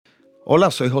Hola,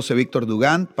 soy José Víctor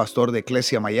Dugán, pastor de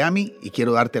Iglesia Miami, y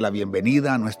quiero darte la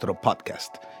bienvenida a nuestro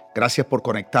podcast. Gracias por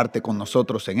conectarte con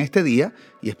nosotros en este día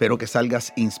y espero que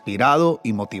salgas inspirado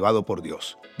y motivado por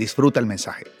Dios. Disfruta el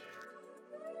mensaje.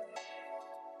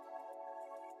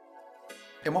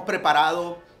 Hemos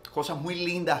preparado cosas muy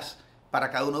lindas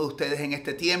para cada uno de ustedes en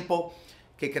este tiempo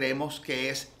que creemos que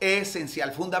es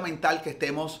esencial, fundamental que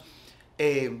estemos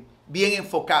bien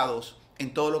enfocados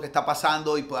en todo lo que está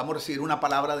pasando y podamos recibir una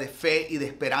palabra de fe y de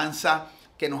esperanza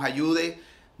que nos ayude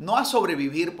no a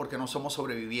sobrevivir porque no somos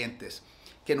sobrevivientes,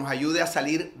 que nos ayude a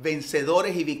salir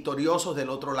vencedores y victoriosos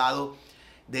del otro lado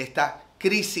de esta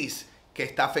crisis que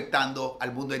está afectando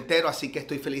al mundo entero. Así que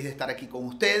estoy feliz de estar aquí con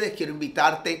ustedes. Quiero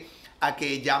invitarte a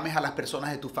que llames a las personas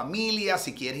de tu familia.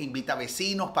 Si quieres, invita a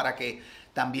vecinos para que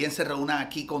también se reúnan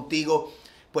aquí contigo,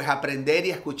 pues a aprender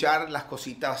y a escuchar las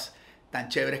cositas tan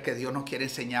chéveres que Dios nos quiere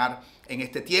enseñar en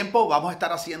este tiempo. Vamos a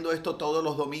estar haciendo esto todos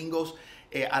los domingos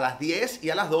a las 10 y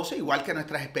a las 12, igual que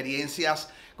nuestras experiencias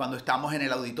cuando estamos en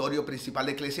el auditorio principal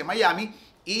de Iglesia Miami.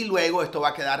 Y luego esto va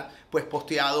a quedar pues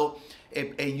posteado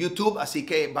en YouTube, así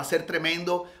que va a ser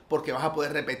tremendo porque vas a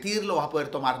poder repetirlo, vas a poder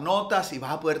tomar notas y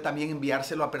vas a poder también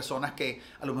enviárselo a personas que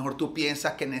a lo mejor tú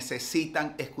piensas que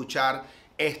necesitan escuchar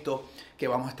esto que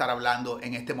vamos a estar hablando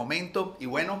en este momento. Y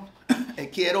bueno,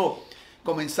 quiero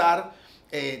comenzar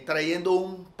trayendo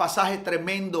un pasaje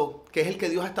tremendo que es el que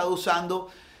Dios ha estado usando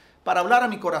para hablar a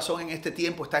mi corazón en este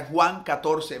tiempo. Está en Juan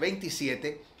 14,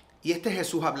 27 y este es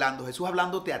Jesús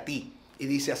hablándote a ti y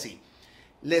dice así: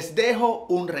 les dejo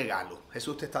un regalo.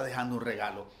 Jesús te está dejando un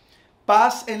regalo.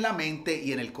 Paz en la mente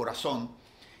y en el corazón.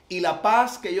 Y la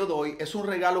paz que yo doy es un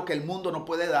regalo que el mundo no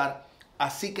puede dar,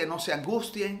 así que no se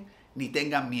angustien ni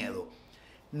tengan miedo.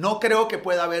 No creo que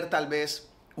pueda haber tal vez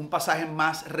un pasaje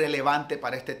más relevante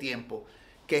para este tiempo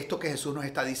que esto que Jesús nos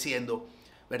está diciendo,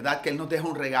 ¿verdad? Que Él nos deja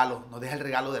un regalo, nos deja el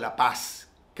regalo de la paz.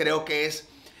 Creo que es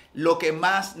lo que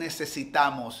más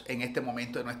necesitamos en este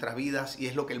momento de nuestras vidas y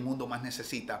es lo que el mundo más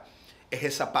necesita. Es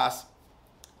esa paz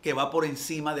que va por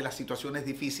encima de las situaciones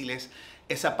difíciles,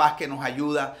 esa paz que nos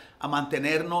ayuda a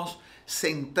mantenernos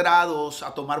centrados,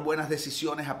 a tomar buenas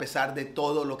decisiones a pesar de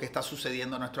todo lo que está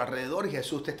sucediendo a nuestro alrededor. Y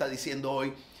Jesús te está diciendo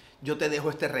hoy: yo te dejo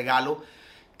este regalo.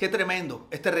 Qué tremendo.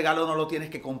 Este regalo no lo tienes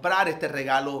que comprar, este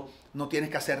regalo no tienes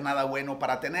que hacer nada bueno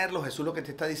para tenerlo. Jesús lo que te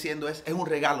está diciendo es un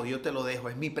regalo, yo te lo dejo,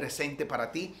 es mi presente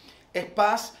para ti. Es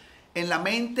paz en la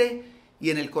mente y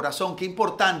en el corazón. Qué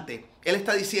importante. Él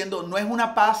está diciendo, no es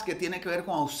una paz que tiene que ver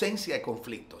con ausencia de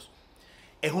conflictos.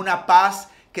 Es una paz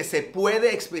que se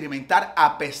puede experimentar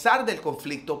a pesar del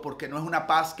conflicto, porque no es una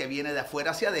paz que viene de afuera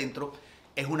hacia adentro,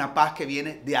 es una paz que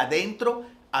viene de adentro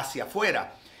hacia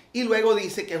afuera. Y luego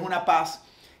dice que es una paz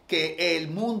que el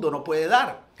mundo no puede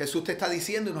dar. Jesús te está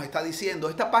diciendo y nos está diciendo,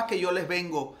 esta paz que yo les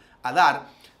vengo a dar,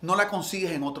 no la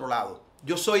consigues en otro lado.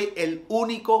 Yo soy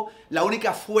la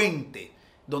única fuente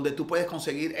donde tú puedes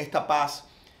conseguir esta paz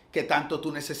que tanto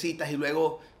tú necesitas. Y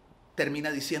luego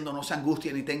termina diciendo, no se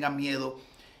angustien ni tengan miedo.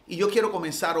 Y yo quiero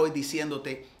comenzar hoy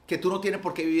diciéndote que tú no tienes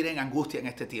por qué vivir en angustia en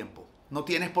este tiempo. No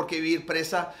tienes por qué vivir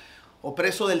presa o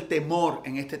preso del temor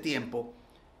en este tiempo,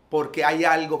 porque hay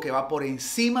algo que va por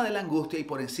encima de la angustia y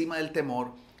por encima del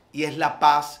temor, y es la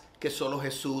paz que solo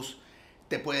Jesús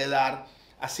te puede dar.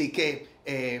 Así que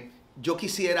yo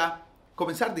quisiera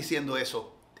comenzar diciendo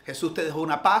eso. Jesús te dejó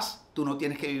una paz, tú no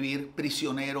tienes que vivir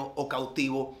prisionero o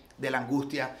cautivo de la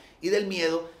angustia y del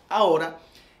miedo. Ahora,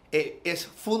 es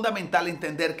fundamental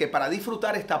entender que para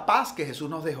disfrutar esta paz que Jesús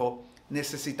nos dejó,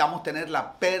 necesitamos tener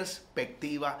la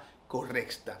perspectiva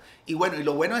correcta. Y bueno, y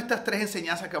lo bueno de estas tres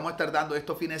enseñanzas que vamos a estar dando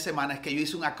estos fines de semana es que yo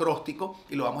hice un acróstico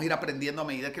y lo vamos a ir aprendiendo a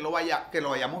medida que lo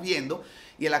vayamos viendo.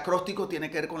 Y el acróstico tiene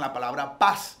que ver con la palabra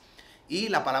paz. Y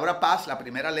la palabra paz, la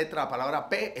primera letra, la palabra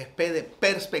P, es P de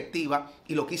perspectiva.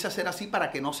 Y lo quise hacer así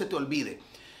para que no se te olvide.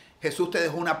 Jesús te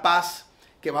dejó una paz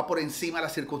que va por encima de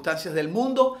las circunstancias del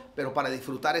mundo, pero para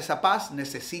disfrutar esa paz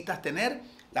necesitas tener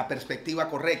la perspectiva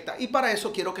correcta. Y para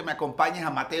eso quiero que me acompañes a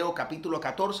Mateo capítulo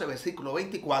 14, versículo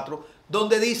 24,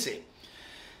 donde dice: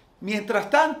 mientras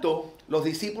tanto, los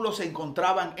discípulos se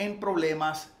encontraban en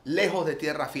problemas lejos de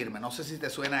tierra firme. No sé si te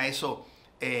suena eso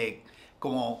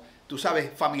como, tú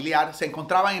sabes, familiar. Se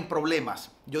encontraban en problemas.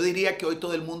 Yo diría que hoy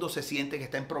todo el mundo se siente que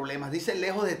está en problemas. Dice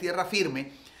lejos de tierra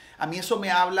firme. A mí eso me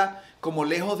habla como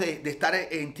lejos de estar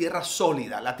en tierra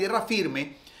sólida. La tierra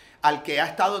firme, al que ha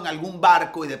estado en algún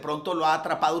barco y de pronto lo ha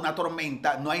atrapado una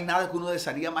tormenta, no hay nada que uno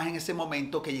desearía más en ese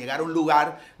momento que llegar a un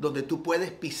lugar donde tú puedes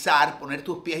pisar, poner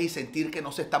tus pies y sentir que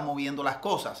no se están moviendo las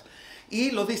cosas. Y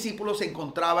los discípulos se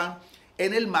encontraban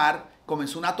en el mar,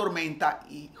 comenzó una tormenta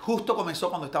y justo comenzó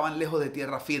cuando estaban lejos de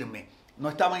tierra firme. no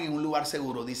estaban en un lugar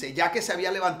seguro. Dice, ya que se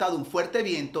había levantado un fuerte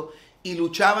viento y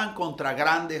luchaban contra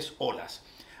grandes olas.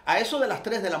 A eso de las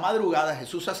 3 de la madrugada,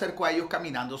 Jesús se acercó a ellos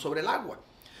caminando sobre el agua.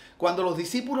 Cuando los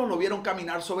discípulos lo vieron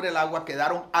caminar sobre el agua,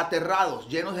 quedaron aterrados,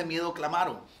 llenos de miedo,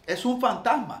 clamaron, es un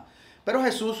fantasma. Pero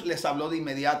Jesús les habló de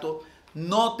inmediato,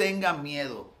 no tengan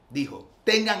miedo, dijo,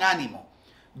 tengan ánimo,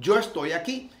 yo estoy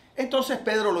aquí. Entonces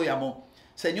Pedro lo llamó,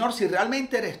 Señor, si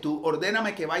realmente eres tú,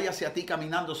 ordéname que vaya hacia ti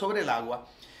caminando sobre el agua.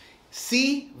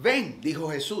 Sí, ven, dijo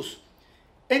Jesús.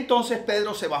 Entonces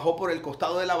Pedro se bajó por el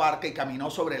costado de la barca y caminó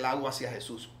sobre el agua hacia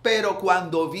Jesús. Pero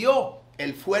cuando vio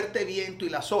el fuerte viento y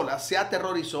las olas, se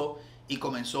aterrorizó y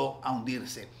comenzó a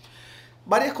hundirse.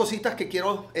 Varias cositas que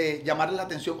quiero llamarles la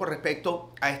atención con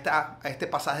respecto a este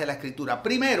pasaje de la Escritura.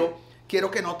 Primero,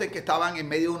 quiero que noten que estaban en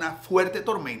medio de una fuerte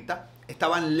tormenta,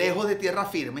 estaban lejos de tierra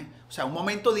firme, o sea, un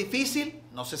momento difícil,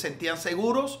 no se sentían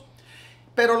seguros.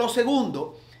 Pero lo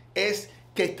segundo es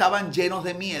que estaban llenos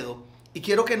de miedo. Y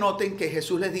quiero que noten que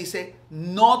Jesús les dice,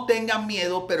 no tengan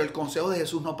miedo, pero el consejo de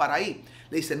Jesús no para ahí.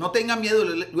 Le dice, no tengan miedo,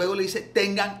 luego le dice,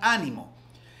 tengan ánimo.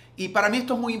 Y para mí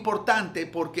esto es muy importante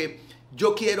porque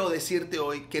yo quiero decirte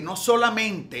hoy que no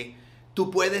solamente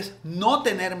tú puedes no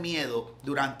tener miedo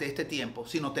durante este tiempo,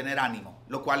 sino tener ánimo,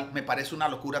 lo cual me parece una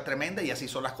locura tremenda y así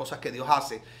son las cosas que Dios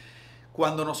hace.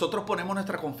 Cuando nosotros ponemos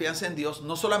nuestra confianza en Dios,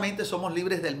 no solamente somos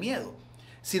libres del miedo,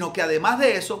 sino que además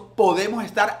de eso podemos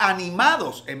estar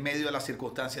animados en medio de la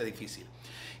circunstancia difícil.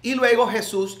 Y luego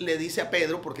Jesús le dice a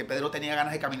Pedro, porque Pedro tenía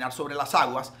ganas de caminar sobre las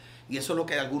aguas, y eso es lo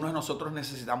que algunos de nosotros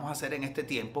necesitamos hacer en este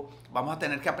tiempo. Vamos a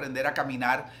tener que aprender a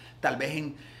caminar tal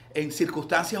vez en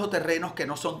circunstancias o terrenos que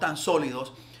no son tan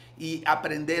sólidos y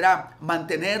aprender a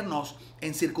mantenernos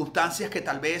en circunstancias que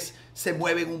tal vez se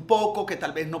mueven un poco, que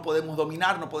tal vez no podemos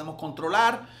dominar, no podemos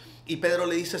controlar. Y Pedro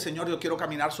le dice, Señor, yo quiero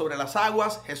caminar sobre las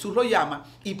aguas. Jesús lo llama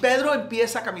y Pedro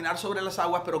empieza a caminar sobre las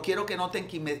aguas, pero quiero que noten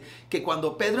que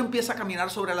cuando Pedro empieza a caminar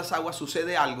sobre las aguas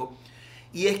sucede algo.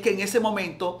 Y es que en ese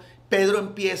momento Pedro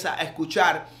empieza a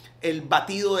escuchar el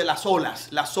batido de las olas,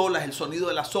 el sonido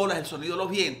de las olas, el sonido de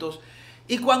los vientos.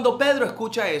 Y cuando Pedro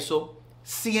escucha eso,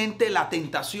 siente la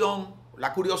tentación,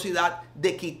 la curiosidad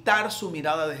de quitar su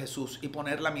mirada de Jesús y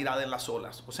poner la mirada en las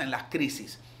olas, o sea, en las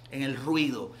crisis, en el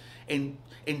ruido,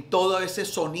 en todo ese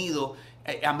sonido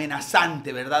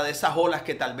amenazante, ¿verdad? De esas olas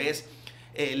que tal vez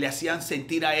le hacían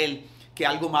sentir a él que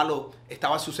algo malo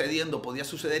estaba sucediendo, podía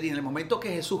suceder. Y en el momento que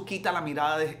Jesús quita la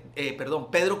mirada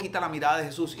Pedro quita la mirada de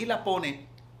Jesús y la pone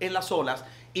en las olas,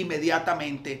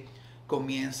 inmediatamente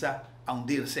comienza a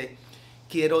hundirse.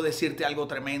 Quiero decirte algo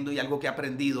tremendo y algo que he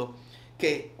aprendido,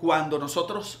 que cuando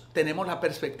nosotros tenemos la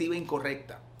perspectiva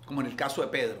incorrecta, como en el caso de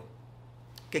Pedro,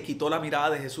 que quitó la mirada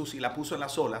de Jesús y la puso en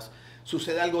las olas,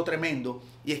 sucede algo tremendo,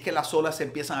 y es que las olas se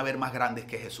empiezan a ver más grandes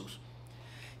que Jesús.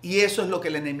 Y eso es lo que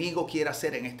el enemigo quiere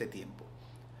hacer en este tiempo.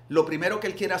 Lo primero que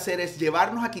él quiere hacer es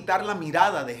llevarnos a quitar la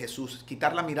mirada de Jesús,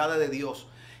 quitar la mirada de Dios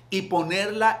y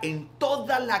ponerla en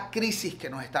toda la crisis que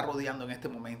nos está rodeando en este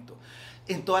momento,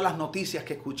 en todas las noticias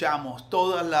que escuchamos,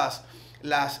 todas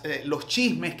los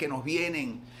chismes que nos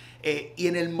vienen. Y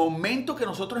en el momento que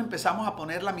nosotros empezamos a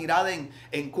poner la mirada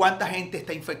en cuánta gente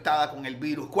está infectada con el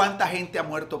virus, cuánta gente ha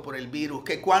muerto por el virus,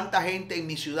 que cuánta gente en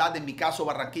mi ciudad, en mi caso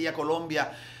Barranquilla,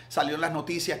 Colombia, salió en las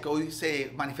noticias que hoy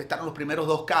se manifestaron los primeros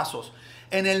 2 casos.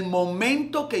 En el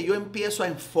momento que yo empiezo a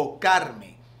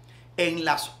enfocarme en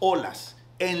las olas,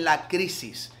 en la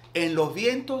crisis, en los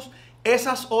vientos,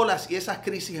 esas olas y esas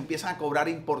crisis empiezan a cobrar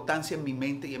importancia en mi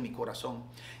mente y en mi corazón.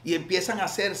 Y empiezan a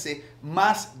hacerse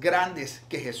más grandes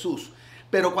que Jesús.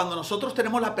 Pero cuando nosotros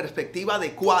tenemos la perspectiva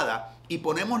adecuada y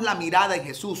ponemos la mirada en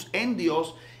Jesús, en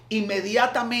Dios,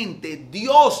 inmediatamente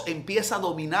Dios empieza a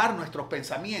dominar nuestros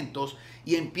pensamientos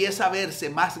y empieza a verse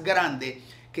más grande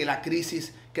que la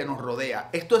crisis que nos rodea.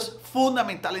 Esto es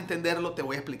fundamental entenderlo, te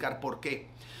voy a explicar por qué.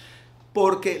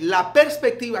 Porque la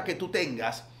perspectiva que tú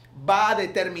tengas va a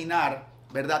determinar,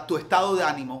 ¿verdad?, tu estado de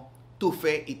ánimo, tu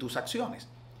fe y tus acciones.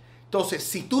 Entonces,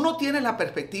 si tú no tienes la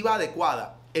perspectiva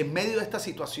adecuada en medio de esta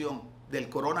situación del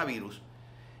coronavirus,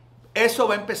 eso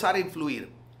va a empezar a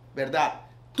influir, ¿verdad?,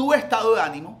 tu estado de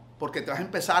ánimo, porque te vas a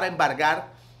empezar a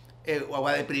embargar o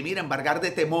a deprimir, a embargar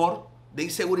de temor, de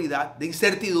inseguridad, de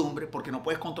incertidumbre, porque no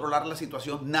puedes controlar la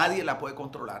situación, nadie la puede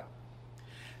controlar.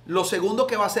 Lo segundo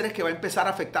que va a hacer es que va a empezar a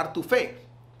afectar tu fe.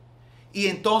 Y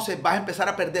entonces vas a empezar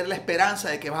a perder la esperanza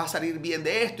de que vas a salir bien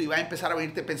de esto y vas a empezar a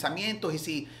venirte pensamientos. Y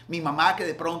si mi mamá, que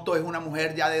de pronto es una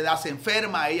mujer ya de edad, se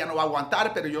enferma, ella no va a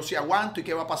aguantar, pero yo sí aguanto. ¿Y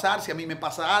qué va a pasar? Si a mí me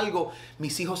pasa algo,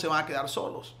 mis hijos se van a quedar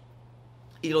solos.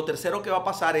 Y lo tercero que va a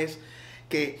pasar es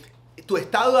que tu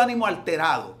estado de ánimo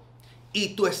alterado y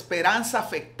tu esperanza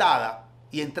afectada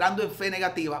y entrando en fe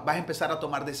negativa, vas a empezar a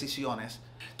tomar decisiones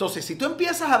Entonces, si tú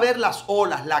empiezas a ver las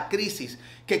olas, la crisis,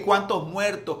 que cuántos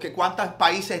muertos, que cuántos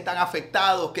países están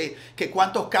afectados, que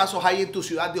cuántos casos hay en tu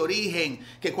ciudad de origen,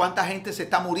 que cuánta gente se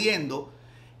está muriendo,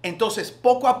 entonces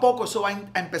poco a poco eso va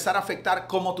a empezar a afectar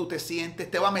cómo tú te sientes,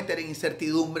 te va a meter en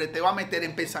incertidumbre, te va a meter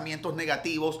en pensamientos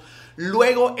negativos.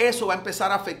 Luego eso va a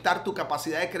empezar a afectar tu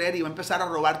capacidad de creer y va a empezar a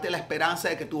robarte la esperanza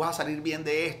de que tú vas a salir bien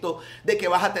de esto, de que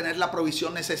vas a tener la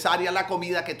provisión necesaria, la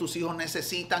comida que tus hijos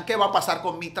necesitan, qué va a pasar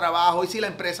con mi trabajo y si la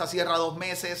empresa cierra 2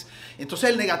 meses.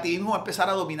 Entonces el negativismo va a empezar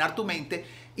a dominar tu mente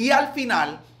y al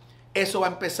final eso va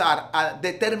a empezar a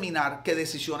determinar qué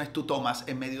decisiones tú tomas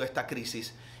en medio de esta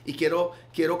crisis. Y quiero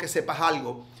que sepas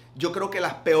algo. Yo creo que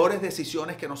las peores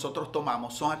decisiones que nosotros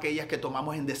tomamos son aquellas que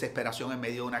tomamos en desesperación en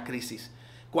medio de una crisis,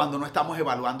 cuando no estamos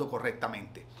evaluando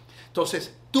correctamente.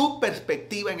 Entonces, tu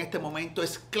perspectiva en este momento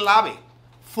es clave,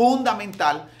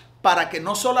 fundamental, para que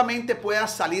no solamente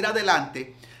puedas salir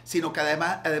adelante, sino que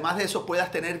además de eso puedas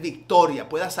tener victoria,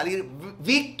 puedas salir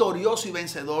victorioso y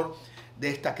vencedor de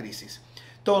esta crisis.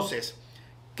 Entonces,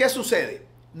 ¿qué sucede?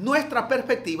 Nuestra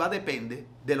perspectiva depende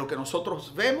de lo que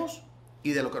nosotros vemos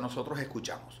y de lo que nosotros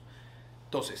escuchamos.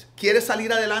 Entonces, ¿quieres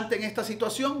salir adelante en esta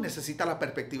situación? Necesitas la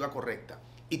perspectiva correcta.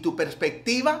 Y tu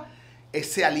perspectiva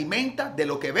se alimenta de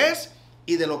lo que ves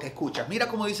y de lo que escuchas. Mira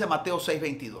cómo dice Mateo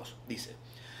 6:22. Dice,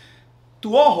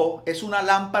 tu ojo es una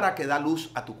lámpara que da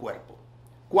luz a tu cuerpo.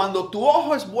 Cuando tu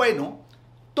ojo es bueno,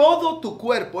 todo tu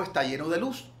cuerpo está lleno de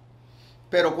luz.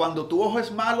 Pero cuando tu ojo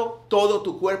es malo, todo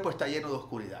tu cuerpo está lleno de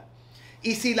oscuridad.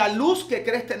 Y si la luz que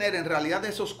crees tener en realidad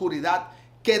es oscuridad,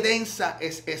 qué densa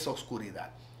es esa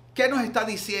oscuridad. ¿Qué nos está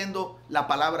diciendo la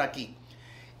palabra aquí?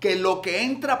 Que lo que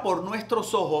entra por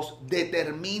nuestros ojos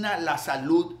determina la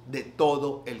salud de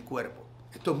todo el cuerpo.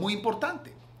 Esto es muy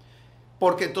importante.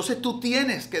 Porque entonces tú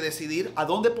tienes que decidir a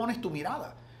dónde pones tu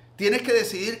mirada. Tienes que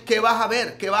decidir qué vas a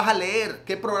ver, qué vas a leer,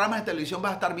 qué programas de televisión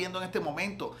vas a estar viendo en este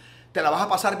momento. Te la vas a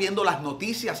pasar viendo las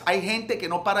noticias. Hay gente que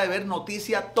no para de ver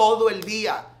noticias todo el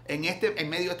día en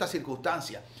medio de esta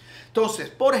circunstancia. Entonces,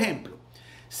 por ejemplo,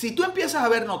 si tú empiezas a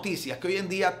ver noticias que hoy en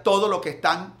día todo lo que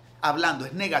están hablando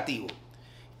es negativo,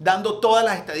 dando todas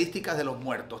las estadísticas de los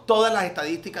muertos, todas las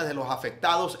estadísticas de los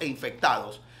afectados e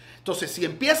infectados. Entonces, si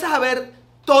empiezas a ver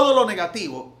todo lo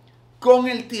negativo, con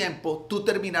el tiempo tú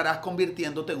terminarás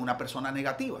convirtiéndote en una persona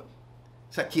negativa.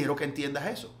 O sea, quiero que entiendas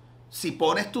eso. Si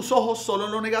pones tus ojos solo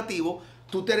en lo negativo,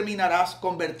 tú terminarás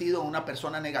convertido en una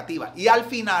persona negativa. Y al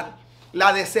final,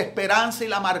 la desesperanza y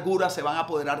la amargura se van a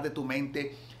apoderar de tu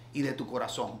mente y de tu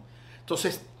corazón.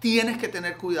 Entonces, tienes que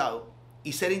tener cuidado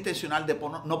y ser intencional de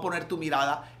no poner tu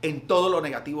mirada en todo lo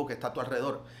negativo que está a tu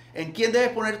alrededor. ¿En quién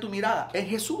debes poner tu mirada? En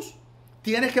Jesús.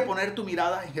 Tienes que poner tu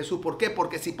mirada en Jesús. ¿Por qué?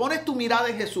 Porque si pones tu mirada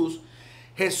en Jesús,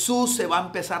 Jesús se va a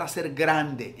empezar a hacer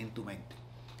grande en tu mente.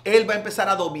 Él va a empezar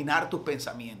a dominar tus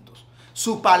pensamientos.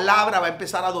 Su palabra va a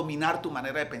empezar a dominar tu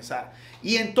manera de pensar.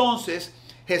 Y entonces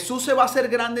Jesús se va a hacer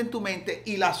grande en tu mente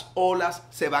y las olas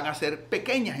se van a hacer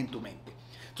pequeñas en tu mente.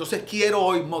 Entonces quiero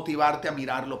hoy motivarte a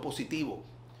mirar lo positivo.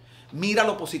 Mira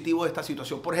lo positivo de esta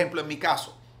situación. Por ejemplo, en mi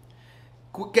caso,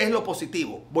 ¿qué es lo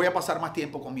positivo? Voy a pasar más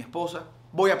tiempo con mi esposa,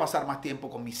 voy a pasar más tiempo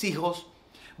con mis hijos,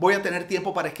 voy a tener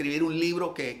tiempo para escribir un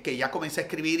libro que ya comencé a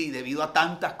escribir y debido a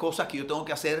tantas cosas que yo tengo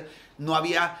que hacer, no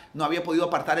había podido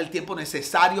apartar el tiempo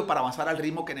necesario para avanzar al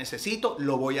ritmo que necesito.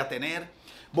 Lo voy a tener.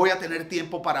 Voy a tener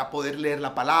tiempo para poder leer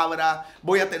la palabra.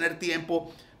 Voy a tener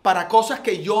tiempo para cosas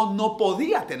que yo no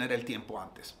podía tener el tiempo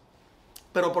antes.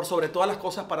 Pero por sobre todas las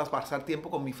cosas para pasar tiempo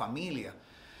con mi familia.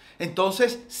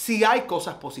 Entonces, sí hay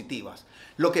cosas positivas.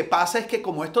 Lo que pasa es que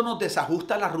como esto nos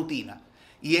desajusta la rutina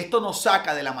y esto nos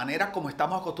saca de la manera como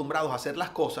estamos acostumbrados a hacer las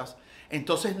cosas,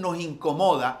 entonces nos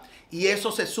incomoda y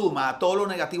eso se suma a todo lo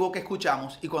negativo que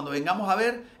escuchamos y cuando vengamos a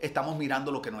ver, estamos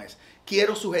mirando lo que no es.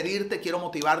 Quiero sugerirte, quiero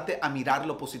motivarte a mirar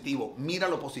lo positivo. Mira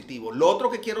lo positivo. Lo otro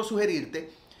que quiero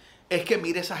sugerirte es que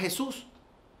mires a Jesús.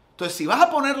 Entonces, si vas a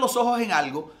poner los ojos en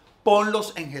algo,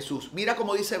 ponlos en Jesús. Mira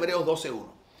cómo dice Hebreos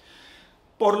 12:1.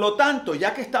 Por lo tanto,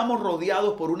 ya que estamos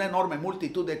rodeados por una enorme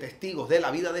multitud de testigos de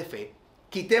la vida de fe,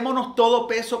 quitémonos todo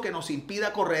peso que nos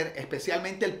impida correr,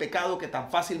 especialmente el pecado que tan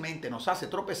fácilmente nos hace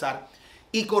tropezar,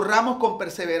 y corramos con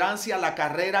perseverancia la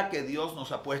carrera que Dios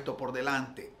nos ha puesto por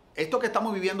delante. Esto que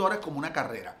estamos viviendo ahora es como una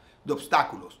carrera de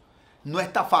obstáculos. No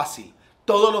está fácil.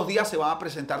 Todos los días se van a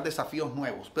presentar desafíos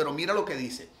nuevos. Pero mira lo que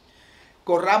dice.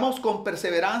 Corramos con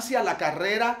perseverancia la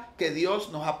carrera que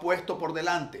Dios nos ha puesto por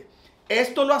delante.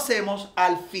 Esto lo hacemos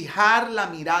al fijar la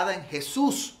mirada en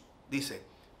Jesús. Dice,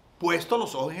 puesto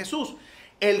los ojos en Jesús.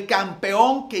 El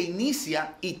campeón que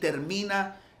inicia y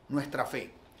termina nuestra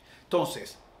fe.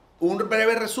 Entonces, un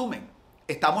breve resumen.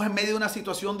 Estamos en medio de una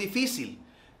situación difícil.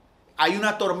 hay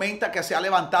una tormenta que se ha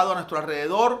levantado a nuestro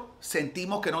alrededor,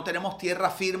 sentimos que no tenemos tierra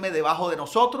firme debajo de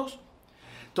nosotros.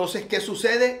 Entonces, ¿qué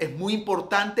sucede? Es muy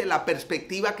importante la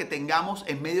perspectiva que tengamos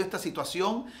en medio de esta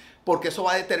situación, porque eso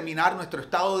va a determinar nuestro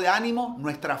estado de ánimo,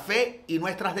 nuestra fe y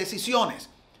nuestras decisiones.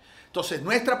 Entonces,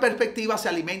 nuestra perspectiva se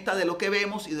alimenta de lo que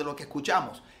vemos y de lo que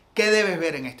escuchamos. ¿Qué debes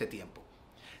ver en este tiempo?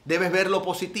 Debes ver lo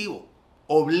positivo.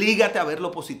 Oblígate a ver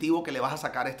lo positivo que le vas a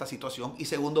sacar a esta situación. Y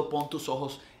segundo, pon tus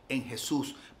ojos en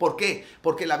Jesús. ¿Por qué?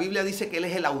 Porque la Biblia dice que Él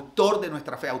es el autor de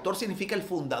nuestra fe. Autor significa el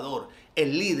fundador,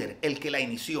 el líder, el que la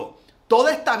inició.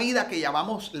 Toda esta vida que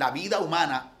llamamos la vida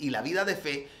humana y la vida de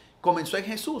fe comenzó en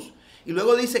Jesús. Y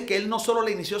luego dice que Él no solo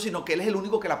la inició, sino que Él es el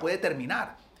único que la puede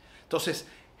terminar. Entonces,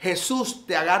 Jesús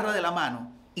te agarra de la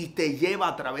mano y te lleva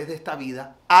a través de esta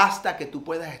vida hasta que tú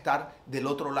puedas estar del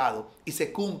otro lado y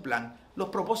se cumplan los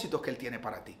propósitos que Él tiene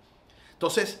para ti.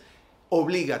 Entonces,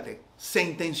 oblígate, sé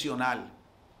intencional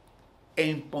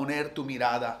en poner tu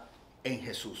mirada en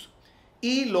Jesús.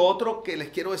 Y lo otro que les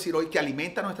quiero decir hoy que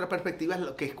alimenta nuestra perspectiva es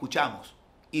lo que escuchamos.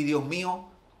 Y Dios mío,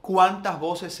 cuántas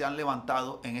voces se han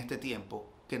levantado en este tiempo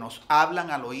que nos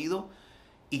hablan al oído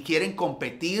y quieren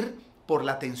competir por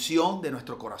la atención de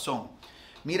nuestro corazón.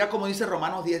 Mira cómo dice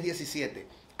Romanos 10:17.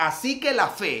 Así que la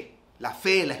fe, la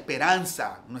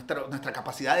esperanza, nuestra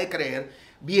capacidad de creer,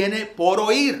 viene por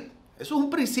oír. Eso es un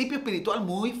principio espiritual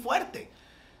muy fuerte.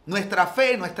 Nuestra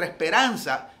fe, nuestra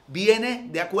esperanza viene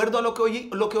de acuerdo a lo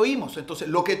que oímos. Entonces,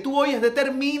 lo que tú oyes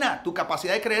determina tu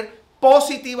capacidad de creer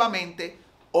positivamente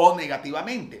o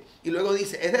negativamente. Y luego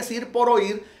dice, es decir, por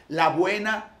oír la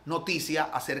buena noticia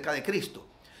acerca de Cristo.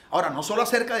 Ahora, no solo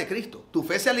acerca de Cristo. Tu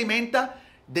fe se alimenta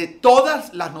de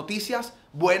todas las noticias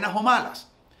buenas o malas.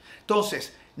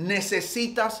 Entonces,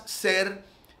 necesitas ser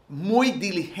muy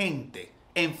diligente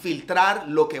en filtrar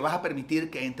lo que vas a permitir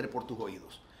que entre por tus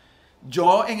oídos.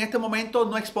 Yo en este momento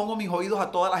no expongo mis oídos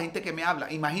a toda la gente que me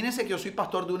habla. Imagínense que yo soy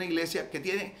pastor de una iglesia que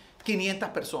tiene 500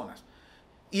 personas.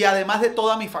 Y además de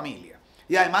toda mi familia.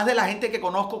 Y además de la gente que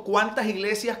conozco, cuántas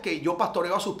iglesias que yo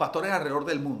pastoreo a sus pastores alrededor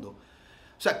del mundo.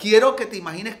 O sea, quiero que te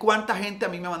imagines cuánta gente a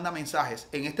mí me manda mensajes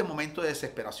en este momento de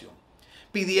desesperación,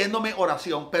 pidiéndome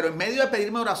oración, pero en medio de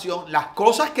pedirme oración, las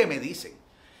cosas que me dicen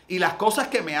y las cosas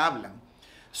que me hablan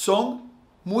son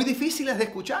muy difíciles de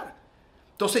escuchar.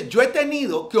 Entonces yo he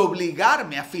tenido que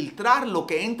obligarme a filtrar lo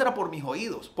que entra por mis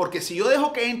oídos, porque si yo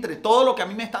dejo que entre todo lo que a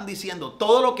mí me están diciendo,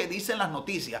 todo lo que dicen las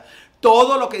noticias,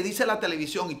 todo lo que dice la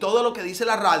televisión y todo lo que dice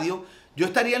la radio, yo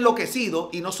estaría enloquecido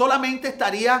y no solamente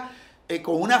estaría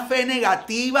con una fe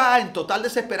negativa en total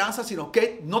desesperanza, sino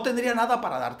que no tendría nada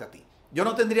para darte a ti. Yo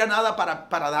no tendría nada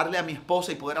para darle a mi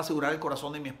esposa y poder asegurar el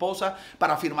corazón de mi esposa,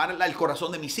 para afirmar el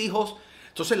corazón de mis hijos.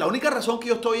 Entonces la única razón que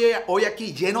yo estoy hoy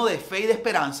aquí lleno de fe y de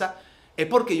esperanza es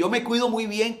porque yo me cuido muy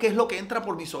bien qué es lo que entra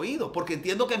por mis oídos, porque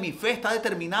entiendo que mi fe está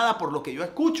determinada por lo que yo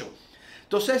escucho.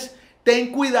 Entonces,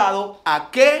 ten cuidado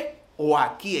a qué o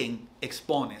a quién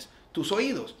expones tus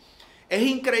oídos. Es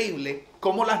increíble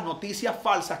cómo las noticias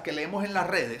falsas que leemos en las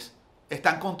redes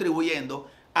están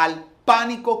contribuyendo al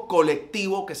pánico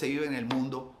colectivo que se vive en el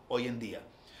mundo hoy en día.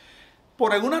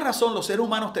 Por alguna razón, los seres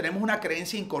humanos tenemos una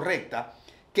creencia incorrecta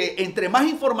que entre más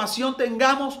información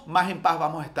tengamos, más en paz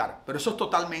vamos a estar. Pero eso es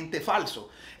totalmente falso.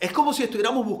 Es como si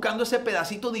estuviéramos buscando ese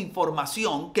pedacito de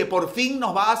información que por fin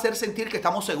nos va a hacer sentir que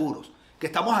estamos seguros, que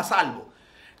estamos a salvo.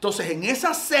 Entonces, en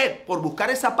esa sed por buscar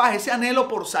esa paz, ese anhelo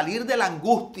por salir de la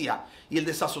angustia y el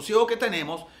desasosiego que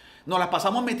tenemos, nos las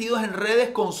pasamos metidos en redes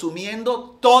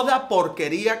consumiendo toda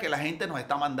porquería que la gente nos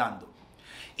está mandando.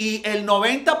 Y el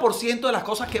 90% de las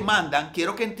cosas que mandan,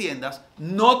 quiero que entiendas,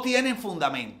 no tienen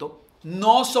fundamento,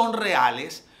 no son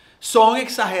reales, son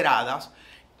exageradas,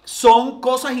 son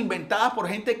cosas inventadas por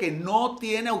gente que no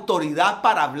tiene autoridad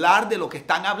para hablar de lo que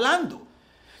están hablando.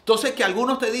 Entonces, que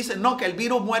algunos te dicen, no, que el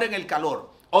virus muere en el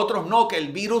calor. Otros no, que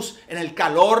el virus en el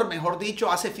calor, mejor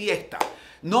dicho, hace fiesta.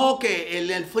 No, que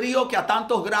el frío que a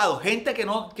tantos grados. Gente que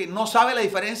no sabe la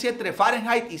diferencia entre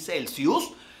Fahrenheit y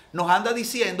Celsius nos anda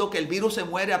diciendo que el virus se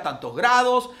muere a tantos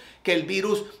grados, que el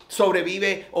virus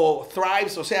sobrevive o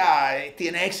thrives, o sea,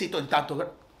 tiene éxito en tantos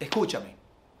grados. Escúchame,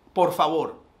 por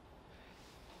favor,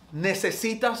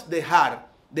 necesitas dejar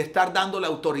de estar dándole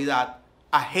autoridad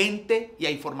a gente y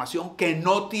a información que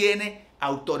no tiene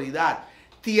autoridad.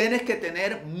 Tienes que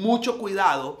tener mucho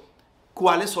cuidado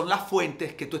cuáles son las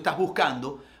fuentes que tú estás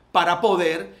buscando para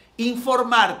poder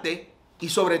informarte y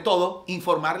sobre todo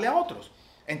informarle a otros.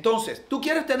 Entonces, tú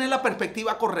quieres tener la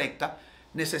perspectiva correcta,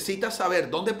 necesitas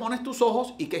saber dónde pones tus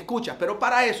ojos y qué escuchas. Pero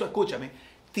para eso, escúchame,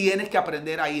 tienes que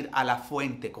aprender a ir a la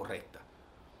fuente correcta.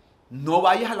 No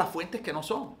vayas a las fuentes que no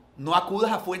son. No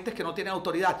acudas a fuentes que no tienen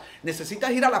autoridad.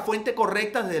 Necesitas ir a la fuente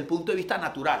correcta desde el punto de vista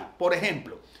natural. Por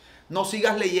ejemplo, No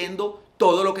sigas leyendo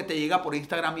todo lo que te llega por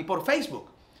Instagram y por Facebook.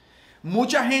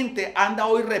 Mucha gente anda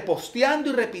hoy reposteando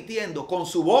y repitiendo con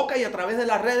su boca y a través de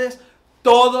las redes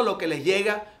todo lo que les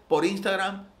llega por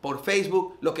Instagram, por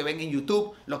Facebook, lo que ven en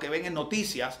YouTube, lo que ven en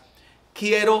noticias.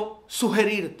 Quiero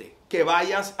sugerirte que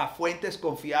vayas a fuentes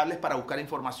confiables para buscar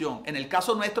información. En el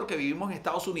caso nuestro que vivimos en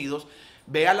Estados Unidos,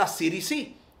 ve a la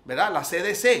CDC, ¿verdad? La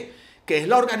CDC, que es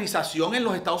la organización en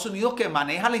los Estados Unidos que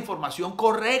maneja la información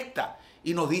correcta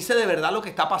y nos dice de verdad lo que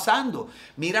está pasando.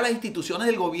 Mira las instituciones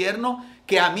del gobierno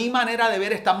que a mi manera de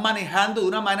ver están manejando de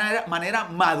una manera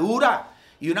madura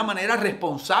y una manera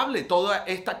responsable toda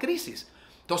esta crisis.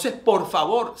 Entonces, por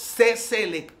favor, sé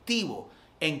selectivo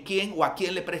en quién o a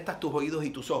quién le prestas tus oídos y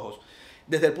tus ojos.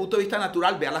 Desde el punto de vista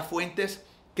natural, vea las fuentes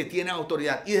que tienen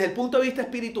autoridad. Y desde el punto de vista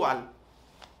espiritual,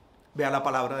 vea la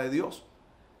palabra de Dios.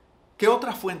 ¿Qué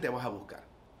otra fuente vas a buscar?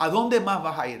 ¿A dónde más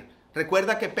vas a ir?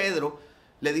 Recuerda que Pedro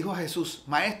le dijo a Jesús,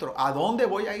 Maestro, ¿a dónde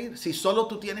voy a ir si solo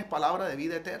tú tienes palabra de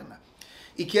vida eterna?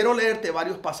 Y quiero leerte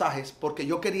varios pasajes porque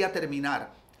yo quería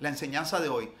terminar la enseñanza de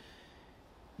hoy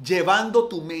llevando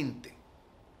tu mente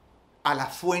a la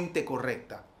fuente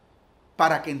correcta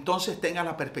para que entonces tengas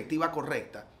la perspectiva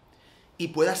correcta y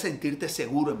puedas sentirte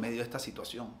seguro en medio de esta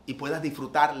situación y puedas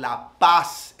disfrutar la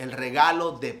paz, el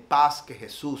regalo de paz que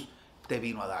Jesús te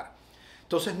vino a dar.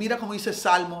 Entonces mira cómo dice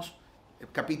Salmos,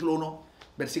 capítulo 1,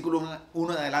 versículo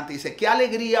 1 en adelante. Dice, qué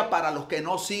alegría para los que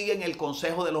no siguen el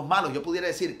consejo de los malos. Yo pudiera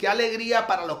decir, qué alegría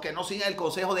para los que no siguen el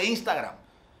consejo de Instagram.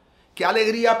 Qué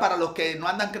alegría para los que no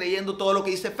andan creyendo todo lo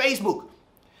que dice Facebook.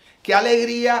 Qué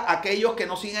alegría aquellos que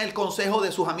no siguen el consejo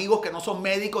de sus amigos que no son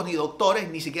médicos ni doctores,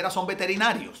 ni siquiera son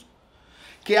veterinarios.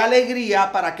 Qué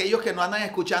alegría para aquellos que no andan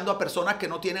escuchando a personas que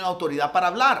no tienen autoridad para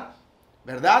hablar,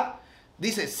 ¿verdad?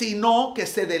 Dice, sino que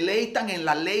se deleitan en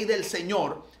la ley del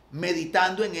Señor,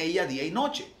 meditando en ella día y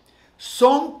noche.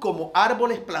 Son como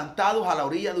árboles plantados a la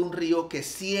orilla de un río que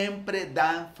siempre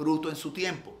dan fruto en su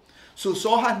tiempo. Sus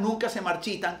hojas nunca se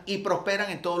marchitan y prosperan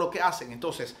en todo lo que hacen.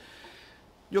 Entonces,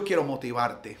 yo quiero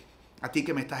motivarte, a ti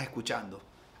que me estás escuchando,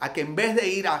 a que en vez de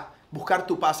ir a buscar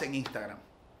tu paz en Instagram,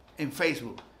 en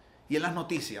Facebook y en las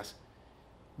noticias,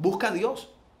 busca a Dios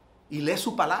y lee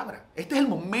su palabra. Este es el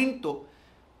momento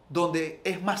donde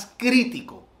es más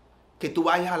crítico que tú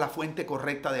vayas a la fuente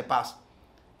correcta de paz.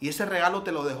 Y ese regalo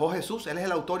te lo dejó Jesús. Él es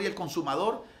el autor y el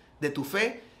consumador de tu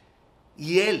fe.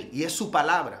 Y Él, y es su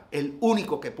palabra, el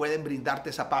único que puede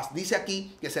brindarte esa paz. Dice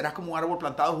aquí que serás como un árbol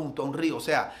plantado junto a un río. O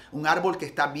sea, un árbol que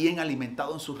está bien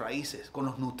alimentado en sus raíces, con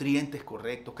los nutrientes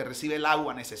correctos, que recibe el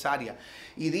agua necesaria.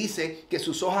 Y dice que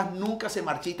sus hojas nunca se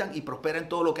marchitan y prosperan en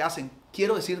todo lo que hacen.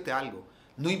 Quiero decirte algo.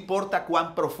 No importa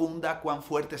cuán profunda, cuán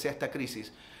fuerte sea esta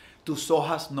crisis, tus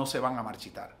hojas no se van a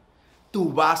marchitar.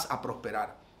 Tú vas a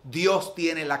prosperar. Dios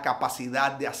tiene la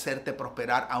capacidad de hacerte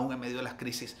prosperar aún en medio de las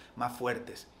crisis más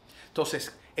fuertes.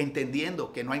 Entonces,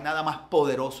 entendiendo que no hay nada más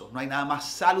poderoso, no hay nada más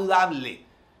saludable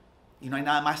y no hay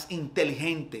nada más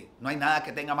inteligente, no hay nada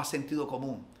que tenga más sentido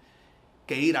común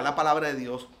que ir a la palabra de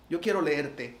Dios, yo quiero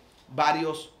leerte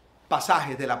varios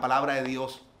pasajes de la palabra de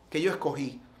Dios que yo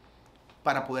escogí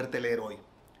para poderte leer hoy.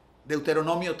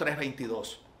 Deuteronomio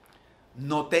 3:22.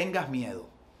 No tengas miedo,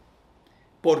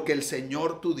 porque el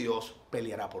Señor tu Dios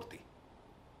peleará por ti.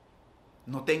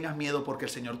 No tengas miedo porque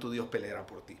el Señor tu Dios peleará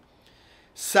por ti.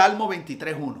 Salmo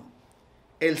 23:1.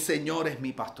 El Señor es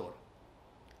mi pastor,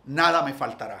 nada me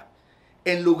faltará.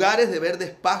 En lugares de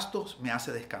verdes pastos me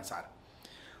hace descansar.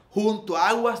 Junto a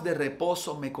aguas de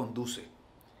reposo me conduce.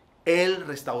 Él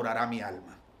restaurará mi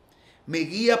alma. Me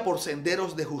guía por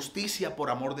senderos de justicia por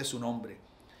amor de su nombre.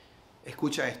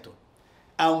 Escucha esto.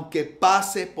 Aunque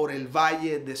pase por el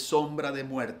valle de sombra de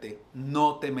muerte,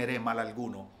 no temeré mal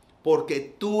alguno, porque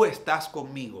tú estás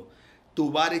conmigo.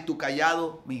 Tu vara y tu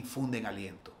cayado me infunden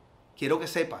aliento. Quiero que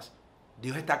sepas,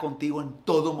 Dios está contigo en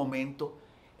todo momento,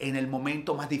 en el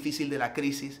momento más difícil de la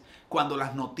crisis, cuando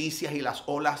las noticias y las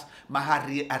olas más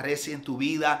arrecien tu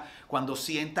vida, cuando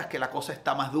sientas que la cosa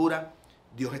está más dura,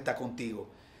 Dios está contigo.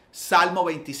 Salmo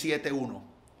 27:1.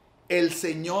 El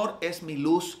Señor es mi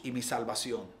luz y mi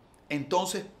salvación.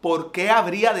 Entonces, ¿por qué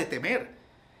habría de temer?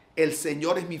 El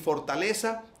Señor es mi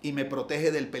fortaleza y me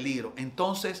protege del peligro.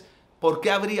 Entonces, ¿por qué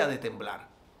habría de temblar?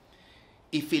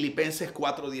 Y Filipenses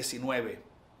 4:19.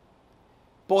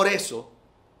 Por eso,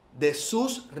 de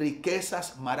sus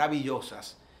riquezas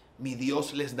maravillosas, mi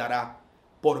Dios les dará,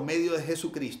 por medio de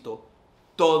Jesucristo,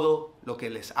 todo lo que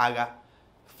les haga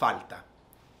falta.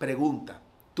 Pregunta,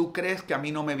 ¿tú crees que a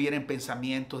mí no me vienen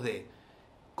pensamientos de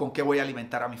con qué voy a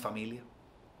alimentar a mi familia?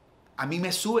 A mí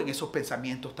me suben esos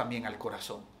pensamientos también al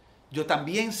corazón. Yo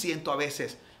también siento a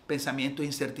veces pensamientos de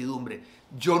incertidumbre.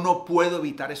 Yo no puedo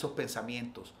evitar esos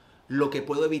pensamientos. lo que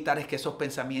puedo evitar es que esos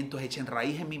pensamientos echen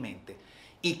raíz en mi mente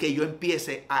y que yo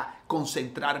empiece a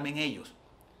concentrarme en ellos.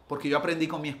 Porque yo aprendí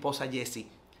con mi esposa Jessie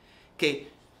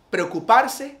que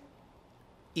preocuparse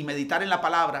y meditar en la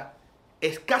palabra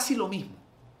es casi lo mismo.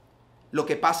 Lo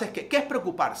que pasa es que, ¿qué es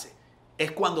preocuparse?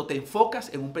 Es cuando te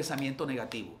enfocas en un pensamiento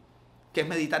negativo. ¿Qué es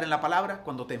meditar en la palabra?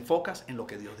 Cuando te enfocas en lo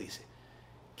que Dios dice.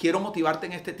 Quiero motivarte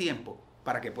en este tiempo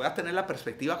para que puedas tener la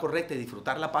perspectiva correcta y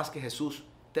disfrutar la paz que Jesús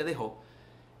te dejó,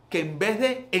 que en vez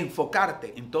de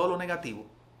enfocarte en todo lo negativo,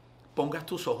 pongas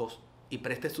tus ojos y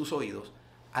prestes tus oídos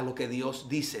a lo que Dios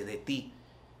dice de ti,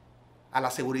 a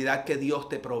la seguridad que Dios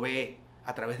te provee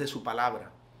a través de su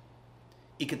palabra,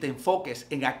 y que te enfoques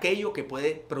en aquello que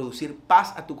puede producir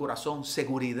paz a tu corazón,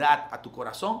 seguridad a tu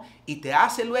corazón, y te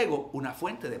hace luego una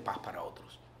fuente de paz para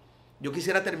otros. Yo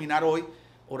quisiera terminar hoy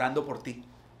orando por ti.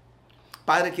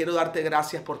 Padre, quiero darte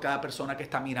gracias por cada persona que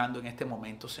está mirando en este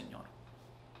momento, Señor.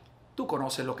 Tú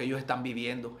conoces lo que ellos están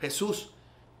viviendo. Jesús,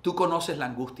 tú conoces la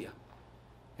angustia.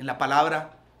 En la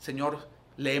palabra, Señor,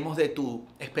 leemos de tu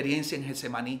experiencia en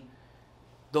Getsemaní,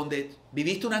 donde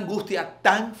viviste una angustia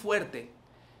tan fuerte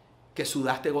que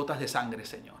sudaste gotas de sangre,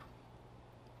 Señor.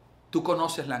 Tú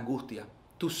conoces la angustia.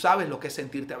 Tú sabes lo que es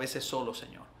sentirte a veces solo,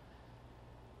 Señor.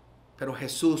 Pero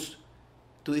Jesús,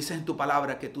 tú dices en tu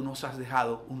palabra que tú nos has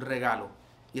dejado un regalo.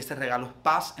 Y ese regalo es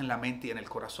paz en la mente y en el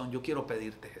corazón. Yo quiero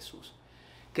pedirte, Jesús,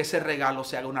 que ese regalo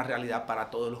se haga una realidad para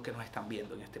todos los que nos están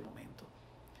viendo en este momento.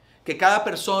 Que cada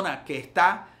persona que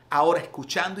está ahora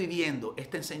escuchando y viendo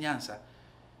esta enseñanza,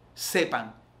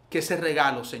 sepan que ese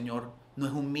regalo, Señor, no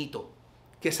es un mito.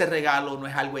 Que ese regalo no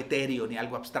es algo etéreo ni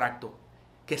algo abstracto.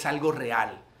 Que es algo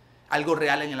real. Algo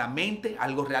real en la mente,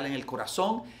 algo real en el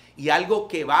corazón y algo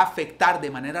que va a afectar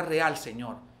de manera real,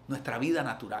 Señor, nuestra vida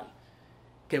natural.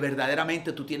 Que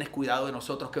verdaderamente tú tienes cuidado de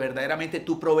nosotros, que verdaderamente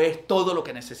tú provees todo lo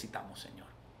que necesitamos, Señor.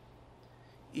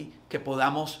 Y que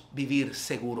podamos vivir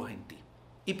seguros en ti.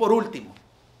 Y por último,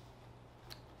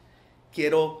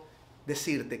 quiero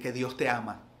decirte que Dios te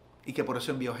ama y que por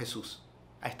eso envió a Jesús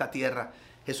a esta tierra.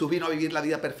 Jesús vino a vivir la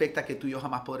vida perfecta que tú y yo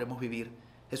jamás podremos vivir.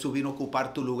 Jesús vino a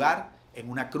ocupar tu lugar en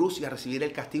una cruz y a recibir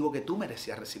el castigo que tú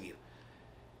merecías recibir.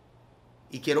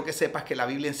 Y quiero que sepas que la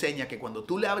Biblia enseña que cuando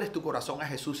tú le abres tu corazón a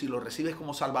Jesús y lo recibes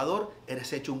como Salvador,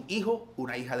 eres hecho un hijo,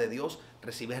 una hija de Dios,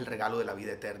 recibes el regalo de la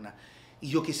vida eterna. Y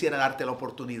yo quisiera darte la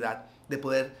oportunidad de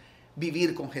poder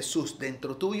vivir con Jesús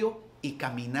dentro tuyo y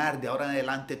caminar de ahora en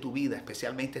adelante tu vida,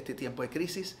 especialmente este tiempo de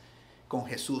crisis, con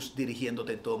Jesús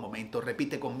dirigiéndote en todo momento.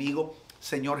 Repite conmigo: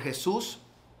 Señor Jesús,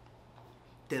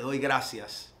 te doy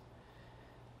gracias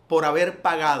por haber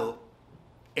pagado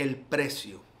el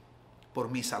precio por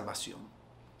mi salvación.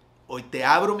 Hoy te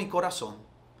abro mi corazón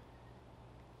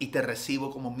y te recibo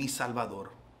como mi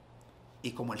Salvador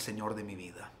y como el Señor de mi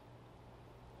vida.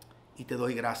 Y te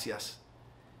doy gracias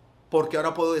porque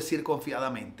ahora puedo decir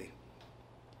confiadamente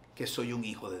que soy un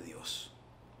hijo de Dios.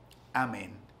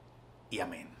 Amén y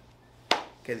amén.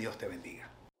 Que Dios te bendiga.